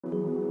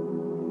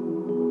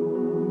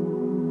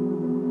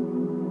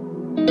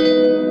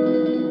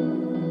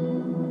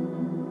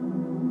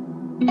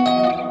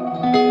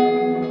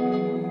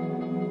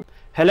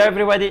Hello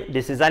everybody,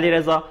 this is Ali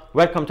Reza.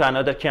 Welcome to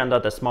another key under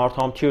the smart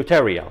home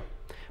tutorial.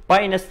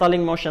 By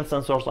installing motion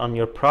sensors on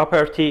your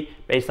property,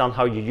 based on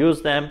how you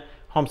use them,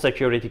 home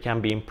security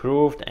can be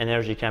improved,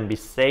 energy can be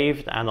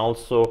saved, and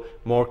also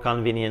more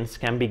convenience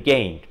can be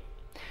gained.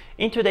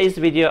 In today's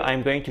video,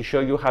 I'm going to show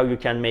you how you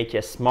can make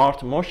a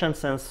smart motion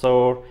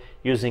sensor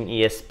using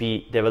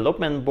ESP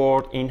development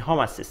board in Home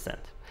Assistant.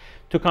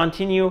 To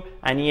continue,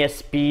 an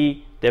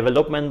ESP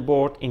development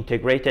board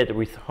integrated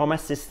with Home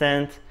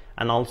Assistant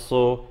and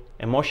also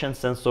a motion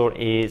sensor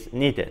is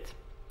needed.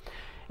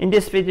 In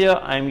this video,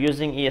 I'm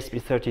using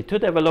ESP32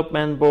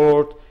 development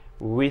board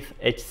with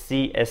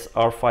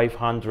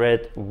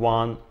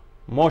HCSR501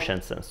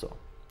 motion sensor.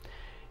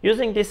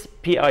 Using this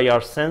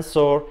PIR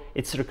sensor,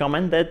 its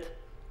recommended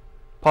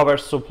power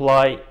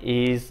supply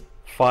is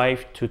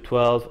 5 to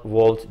 12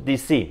 volt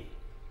DC.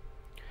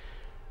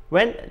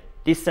 When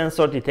this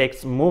sensor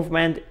detects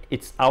movement,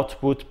 its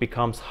output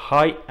becomes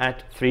high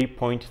at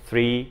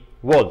 3.3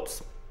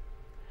 volts.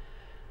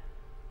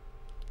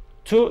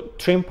 Two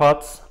trim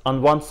pots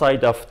on one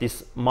side of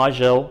this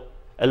module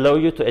allow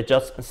you to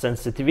adjust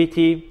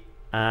sensitivity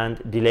and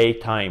delay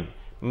time,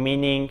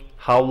 meaning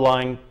how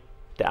long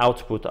the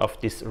output of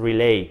this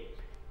relay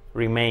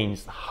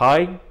remains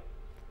high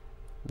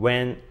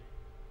when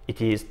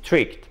it is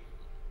trigged.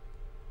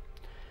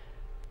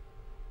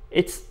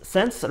 Its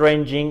sense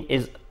ranging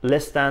is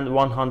less than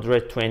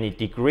 120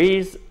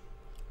 degrees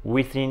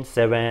within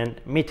 7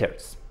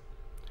 meters.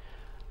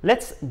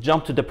 Let's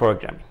jump to the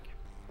programming.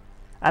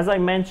 As I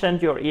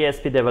mentioned, your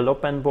ESP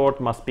development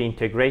board must be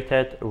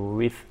integrated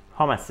with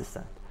Home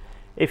Assistant.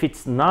 If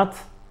it's not,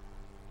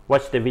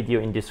 watch the video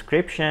in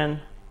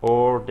description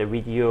or the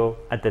video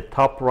at the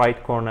top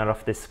right corner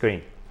of the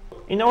screen.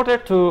 In order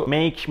to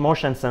make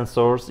motion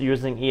sensors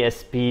using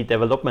ESP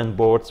development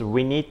boards,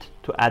 we need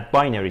to add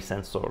binary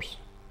sensors.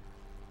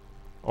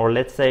 Or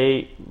let's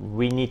say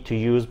we need to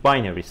use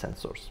binary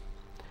sensors.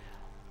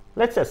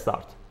 Let's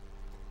start.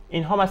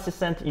 In Home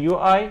Assistant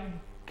UI,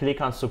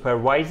 click on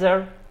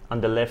Supervisor on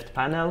the left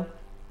panel,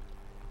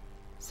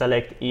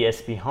 select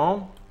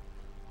ESPHome,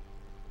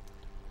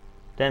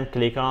 then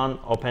click on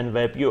Open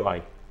Web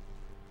UI.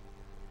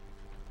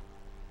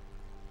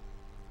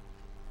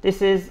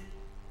 This is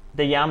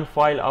the YAML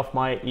file of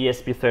my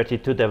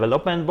ESP32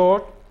 development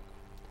board.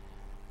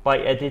 By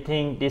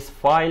editing this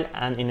file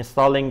and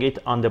installing it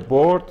on the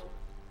board,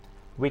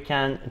 we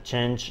can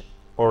change,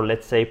 or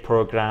let's say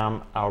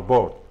program our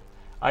board.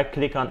 I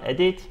click on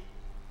Edit.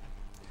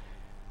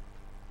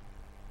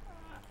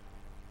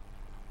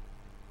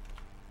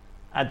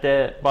 At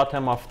the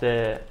bottom of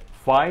the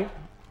file,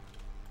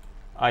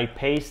 I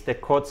paste the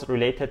codes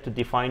related to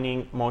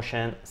defining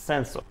motion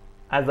sensor.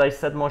 As I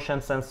said,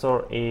 motion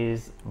sensor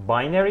is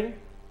binary.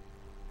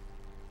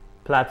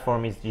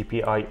 Platform is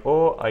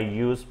GPIO. I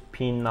use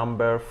pin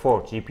number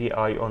 4,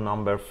 GPIO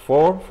number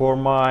 4 for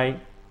my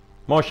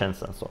motion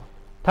sensor.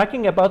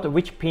 Talking about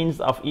which pins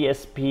of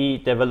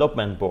ESP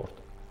development board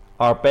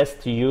are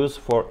best to use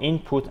for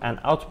input and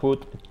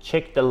output,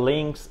 check the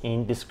links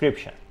in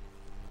description.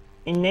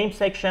 In name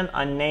section,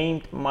 I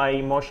named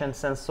my motion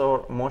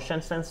sensor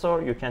motion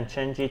sensor. You can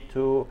change it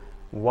to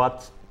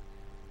what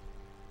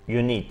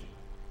you need.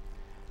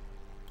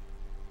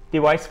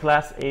 Device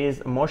class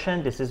is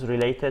motion. This is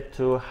related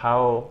to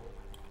how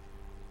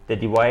the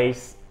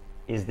device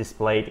is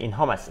displayed in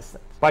Home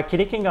Assistant. By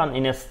clicking on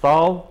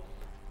Install,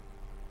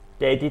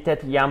 the edited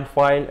YAML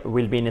file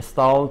will be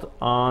installed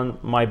on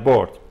my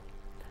board.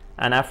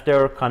 And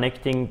after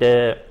connecting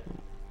the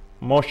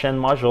motion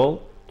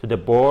module to the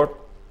board,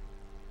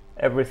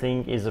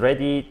 everything is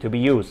ready to be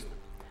used.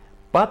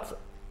 But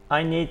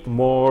I need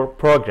more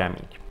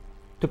programming.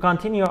 To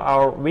continue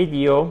our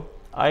video,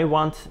 I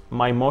want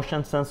my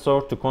motion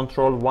sensor to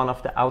control one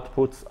of the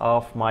outputs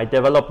of my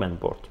development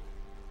board.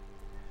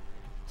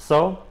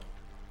 So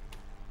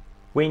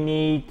we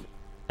need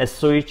a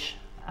switch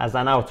as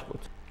an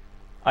output.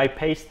 I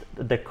paste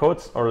the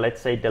codes, or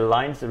let's say the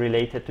lines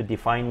related to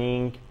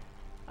defining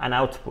an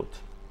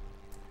output.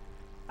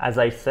 As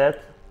I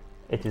said,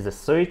 it is a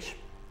switch.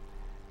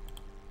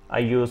 I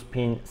use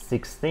pin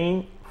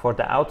 16 for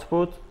the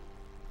output.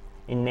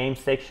 In name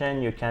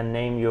section, you can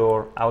name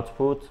your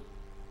output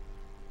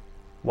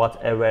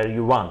whatever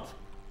you want.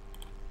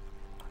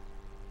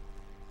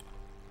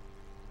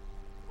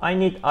 I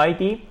need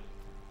ID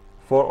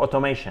for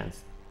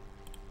automations.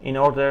 In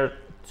order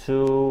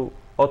to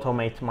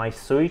automate my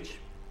switch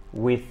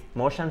with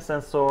motion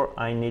sensor,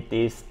 I need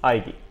this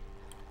ID.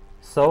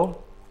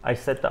 So I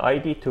set the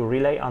ID to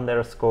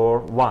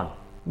relay_1.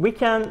 We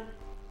can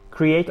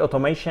create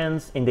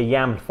automations in the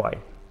YAML file.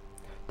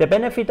 The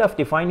benefit of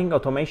defining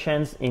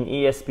automations in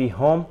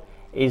ESPHome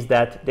is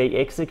that they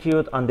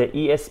execute on the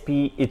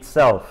ESP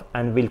itself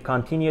and will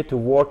continue to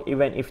work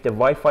even if the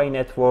Wi-Fi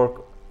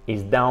network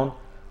is down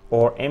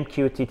or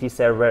MQTT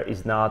server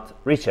is not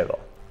reachable.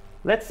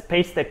 Let's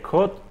paste the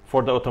code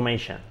for the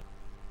automation.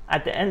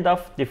 At the end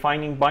of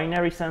defining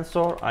binary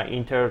sensor, I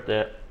enter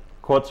the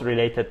codes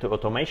related to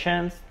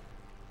automations.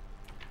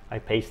 I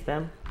paste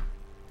them.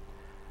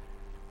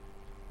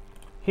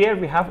 Here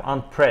we have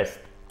on pressed.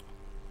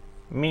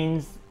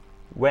 means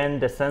when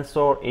the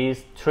sensor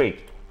is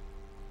triggered,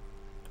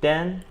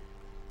 then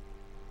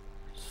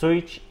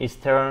switch is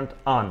turned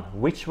on.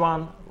 Which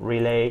one?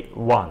 Relay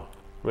 1.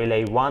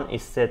 Relay 1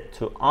 is set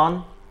to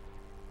on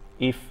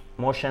if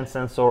motion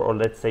sensor, or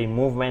let's say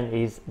movement,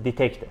 is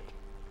detected.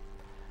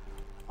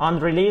 On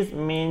release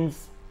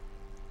means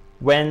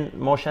when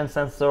motion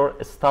sensor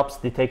stops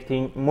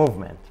detecting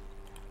movement.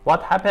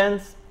 What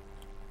happens?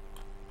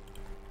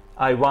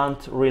 I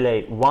want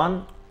relay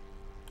 1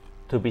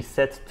 to be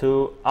set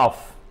to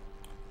off.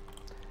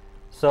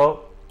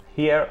 So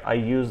here I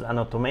use an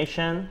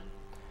automation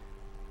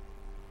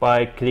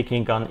by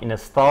clicking on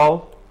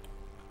install.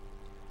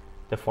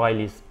 The file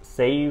is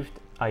saved.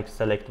 I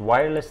select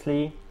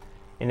wirelessly.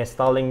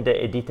 Installing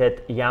the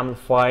edited YAML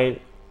file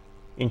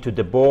into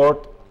the board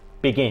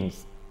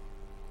begins.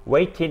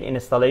 Wait till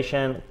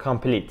installation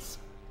completes.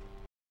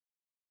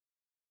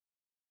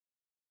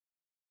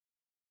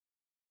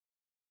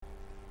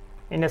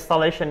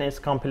 Installation is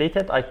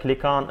completed. I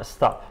click on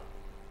stop.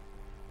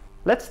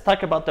 Let's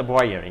talk about the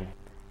wiring.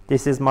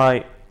 This is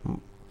my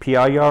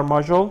PIR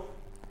module,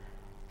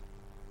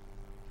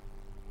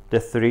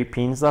 the 3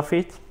 pins of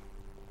it.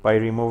 By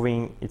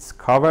removing its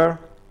cover,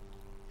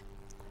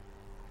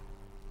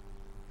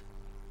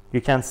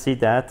 you can see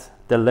that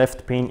the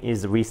left pin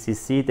is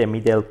VCC, the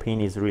middle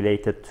pin is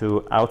related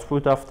to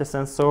output of the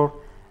sensor,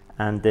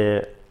 and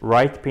the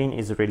right pin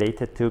is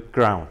related to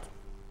ground.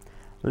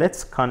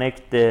 Let's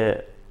connect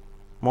the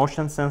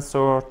motion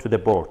sensor to the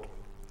board.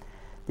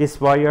 This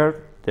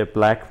wire, the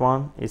black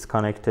one, is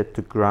connected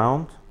to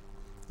ground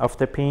of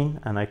the pin,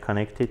 and I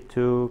connect it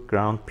to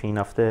ground pin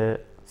of the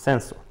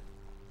sensor.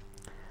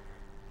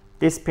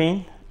 This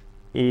pin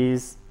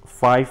is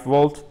 5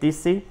 volt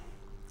DC,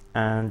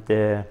 and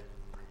the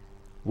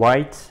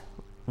white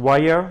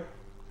wire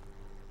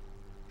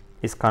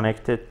is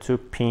connected to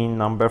pin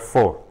number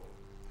 4.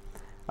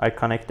 I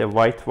connect the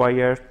white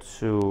wire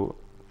to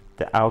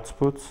the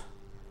output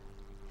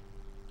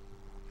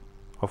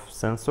of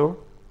sensor.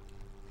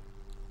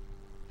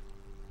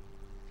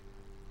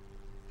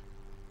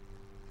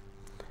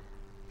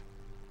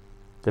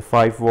 The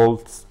 5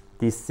 volts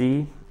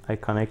DC, I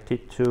connect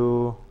it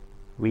to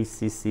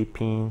VCC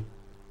pin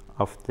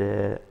of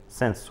the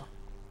sensor.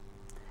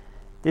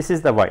 This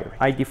is the wiring.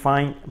 I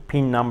define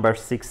pin number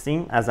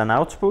 16 as an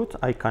output.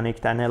 I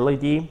connect an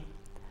LED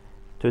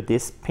to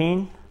this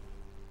pin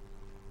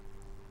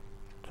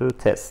to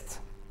test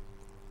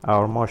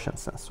our motion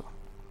sensor.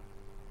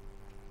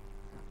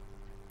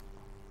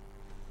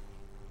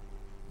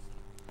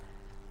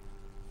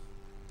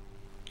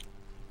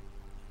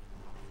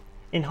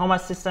 In Home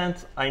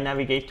Assistant, I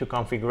navigate to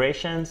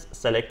configurations,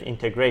 select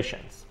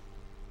integrations.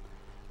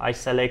 I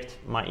select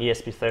my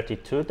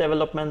ESP32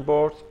 development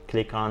board,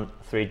 click on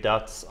 3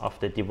 dots of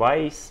the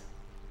device,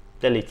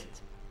 delete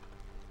it.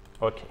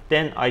 Okay.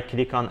 Then I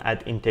click on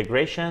add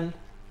integration,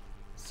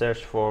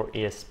 search for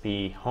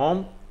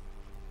ESPHome,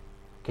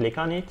 click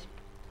on it,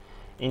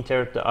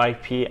 enter the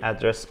IP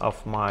address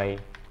of my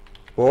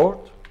board,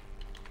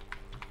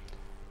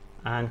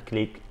 and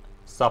click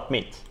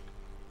submit.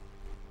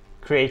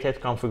 Created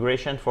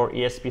configuration for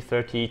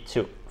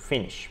ESP32,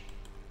 finish.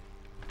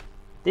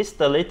 This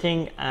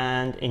deleting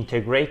and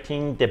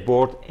integrating the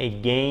board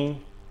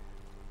again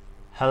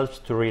helps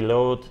to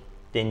reload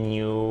the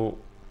new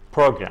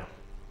program.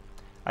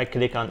 I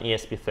click on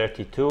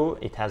ESP32,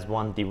 it has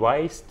 1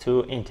 device,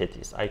 2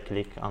 entities. I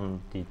click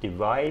on the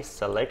device,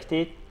 select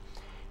it.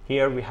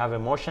 Here we have a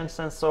motion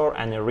sensor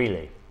and a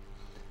relay.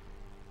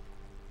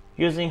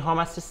 Using Home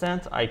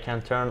Assistant, I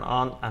can turn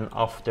on and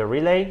off the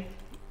relay.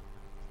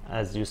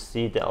 As you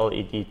see, the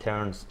LED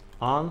turns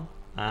on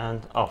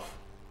and off.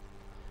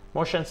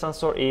 Motion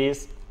sensor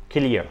is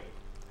clear.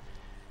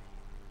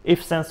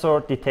 If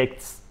sensor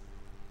detects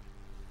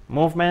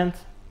movement,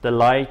 the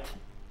light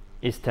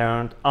is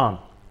turned on.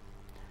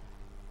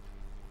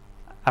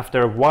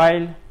 After a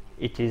while,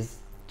 it is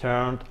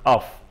turned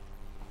off.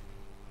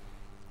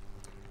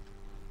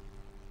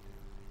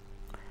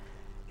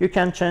 You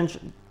can change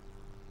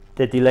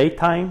the delay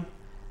time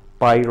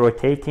by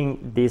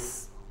rotating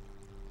this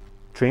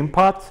trim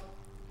pot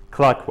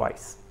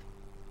clockwise.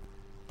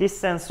 This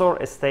sensor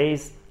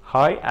stays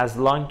high as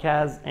long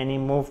as any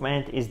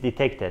movement is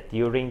detected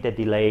during the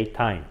delay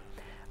time.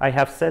 I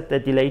have set the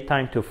delay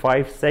time to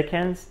 5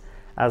 seconds.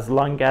 As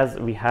long as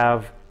we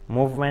have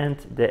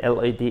movement, the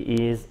LED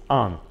is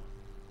on.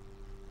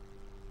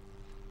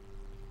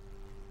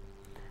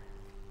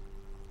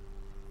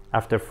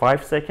 After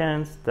 5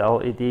 seconds, the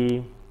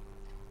LED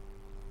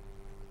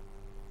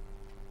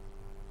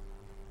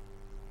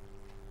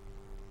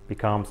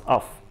becomes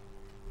off.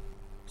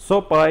 So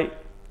by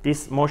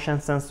this motion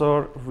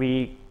sensor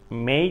we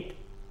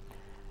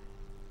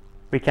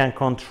can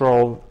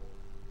control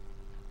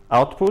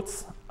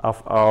outputs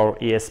of our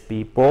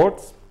ESP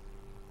boards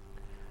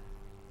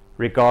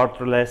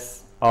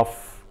regardless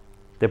of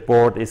the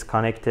board is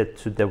connected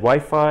to the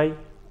Wi-Fi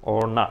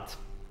or not.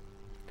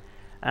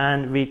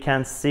 And we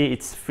can see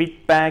its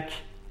feedback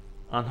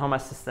on Home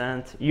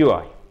Assistant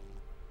UI.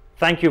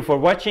 Thank you for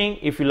watching.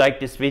 If you like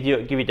this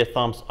video, give it a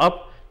thumbs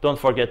up. Don't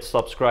forget to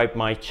subscribe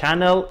my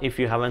channel if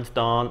you haven't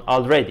done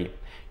already.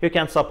 You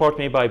can support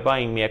me by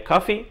buying me a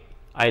coffee.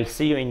 I'll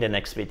see you in the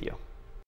next video.